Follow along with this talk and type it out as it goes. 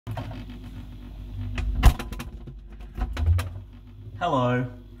Hello.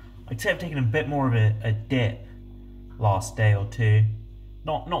 I'd say I've taken a bit more of a dip last day or two.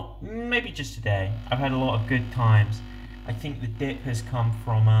 Maybe just today. I've had a lot of good times. I think the dip has come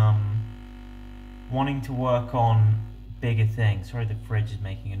from wanting to work on bigger things. Sorry, the fridge is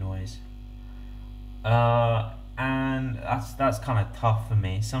making a noise. And that's kind of tough for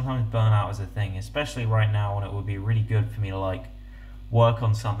me. Sometimes burnout is a thing, especially right now when it would be really good for me to like work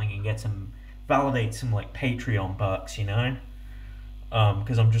on something and validate some like Patreon bucks, you know?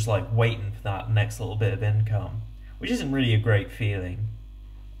 Because I'm just like waiting for that next little bit of income, which isn't really a great feeling.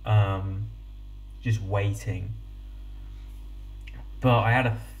 Just waiting. But I had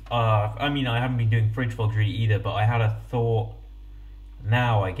I haven't been doing fridge vlogs really either, but I had a thought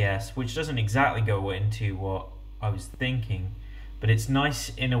now, I guess, which doesn't exactly go into what I was thinking, but it's nice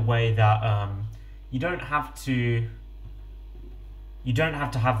in a way that you don't have to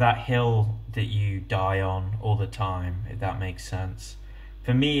have that hill that you die on all the time, if that makes sense.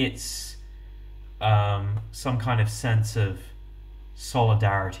 For me, it's some kind of sense of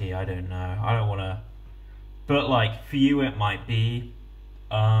solidarity. I don't know. I don't want to... But, like, for you it might be,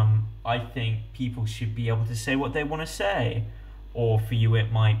 I think people should be able to say what they want to say. Or for you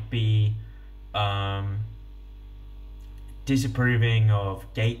it might be disapproving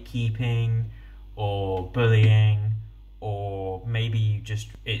of gatekeeping or bullying, or maybe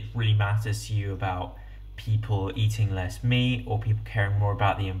it really matters to you about people eating less meat, or people caring more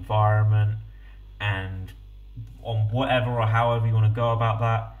about the environment, and on whatever or however you want to go about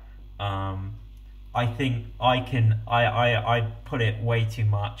that. I think I put it way too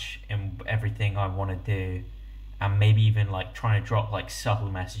much in everything I want to do, and maybe even like trying to drop like subtle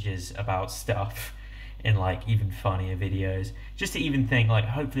messages about stuff in like even funnier videos, just to even think like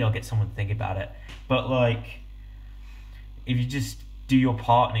hopefully I'll get someone to think about it. But like, if you just do your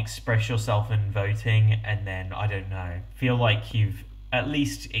part and express yourself in voting, and then, I don't know, feel like you've at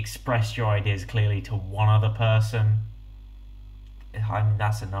least expressed your ideas clearly to one other person, I mean,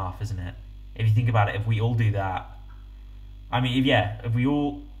 that's enough, isn't it? If you think about it, if we all do that, I mean,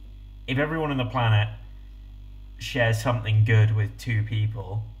 if everyone on the planet shares something good with two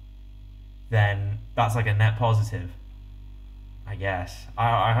people, then that's like a net positive, I guess.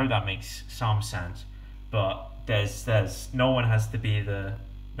 I hope that makes some sense. But no one has to be the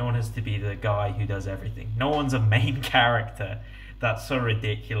guy who does everything. No one's a main character. That's so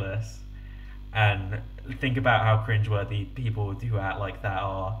ridiculous. And think about how cringeworthy people who act like that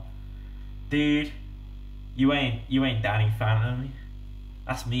are. Dude, you ain't Danny Phantom.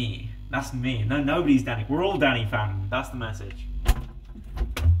 That's me. That's me. No, nobody's Danny. We're all Danny Phantom. That's the message.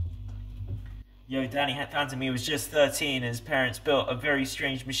 Yo, Danny Phantom, he was just 13. His parents built a very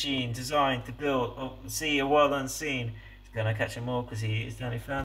strange machine designed to see a world unseen. He's gonna catch them all because he is Danny Phantom.